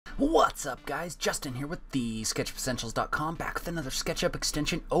What's up guys, Justin here with TheSketchUpEssentials.com, back with another SketchUp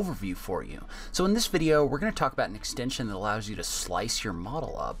extension overview for you. So in this video we're going to talk about an extension that allows you to slice your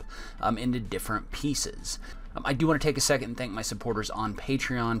model up into different pieces. I do want to take a second and thank my supporters on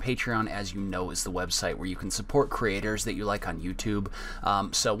Patreon. Patreon, as you know, is the website where you can support creators that you like on YouTube.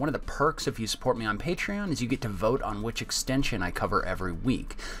 So one of the perks if you support me on Patreon is you get to vote on which extension I cover every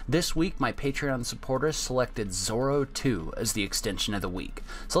week. This week, my Patreon supporters selected Zorro2 as the extension of the week.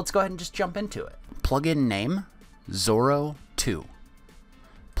 So let's go ahead and just jump into it. Plugin name, Zorro2.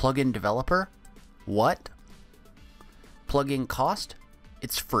 Plugin developer, what? Plugin cost,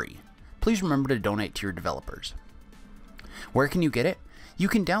 it's free. Please remember to donate to your developers. Where can you get it? You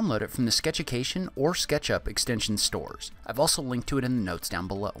can download it from the Sketchucation or SketchUp extension stores. I've also linked to it in the notes down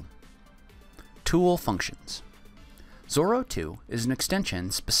below. Tool functions. Zorro2 is an extension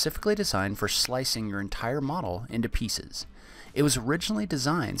specifically designed for slicing your entire model into pieces. It was originally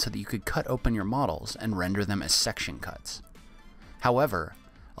designed so that you could cut open your models and render them as section cuts. However,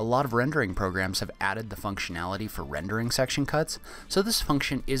 a lot of rendering programs have added the functionality for rendering section cuts, so this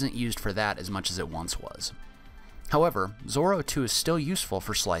function isn't used for that as much as it once was. However, Zorro2 is still useful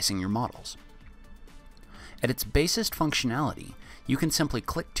for slicing your models. At its basest functionality, you can simply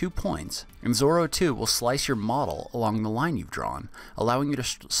click 2 points, and Zorro2 will slice your model along the line you've drawn, allowing you to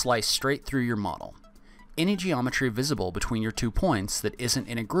slice straight through your model. Any geometry visible between your 2 points that isn't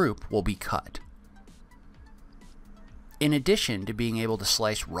in a group will be cut. In addition to being able to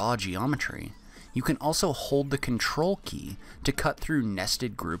slice raw geometry, you can also hold the Control key to cut through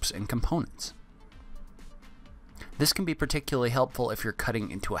nested groups and components. This can be particularly helpful if you're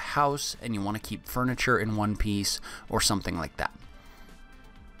cutting into a house and you want to keep furniture in one piece or something like that.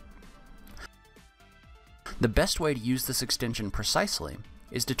 The best way to use this extension precisely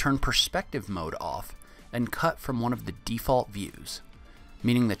is to turn perspective mode off and cut from one of the default views,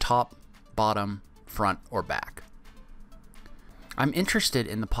 meaning the top, bottom, front, or back. I'm interested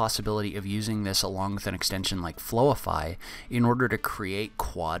in the possibility of using this along with an extension like Flowify in order to create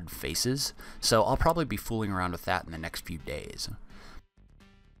quad faces, so I'll probably be fooling around with that in the next few days.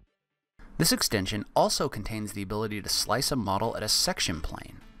 This extension also contains the ability to slice a model at a section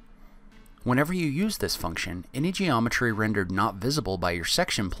plane. Whenever you use this function, any geometry rendered not visible by your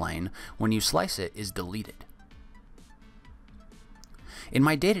section plane when you slice it is deleted. In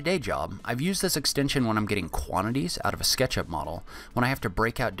my day-to-day job, I've used this extension when I'm getting quantities out of a SketchUp model when I have to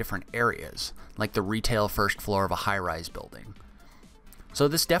break out different areas, like the retail first floor of a high-rise building. So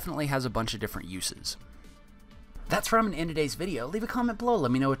this definitely has a bunch of different uses. That's where I'm going to end today's video. Leave a comment below.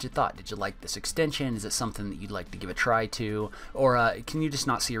 Let me know what you thought. Did you like this extension? Is it something that you'd like to give a try to? Or can you just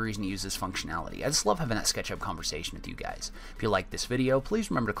not see a reason to use this functionality? I just love having that SketchUp conversation with you guys. If you like this video,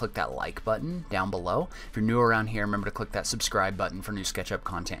 please remember to click that like button down below. If you're new around here, remember to click that subscribe button for new SketchUp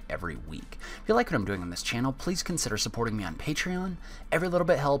content every week. If you like what I'm doing on this channel, please consider supporting me on Patreon. Every little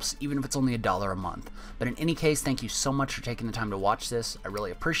bit helps, even if it's only $1 a month. But in any case, thank you so much for taking the time to watch this. I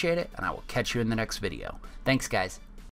really appreciate it, and I will catch you in the next video. Thanks, guys.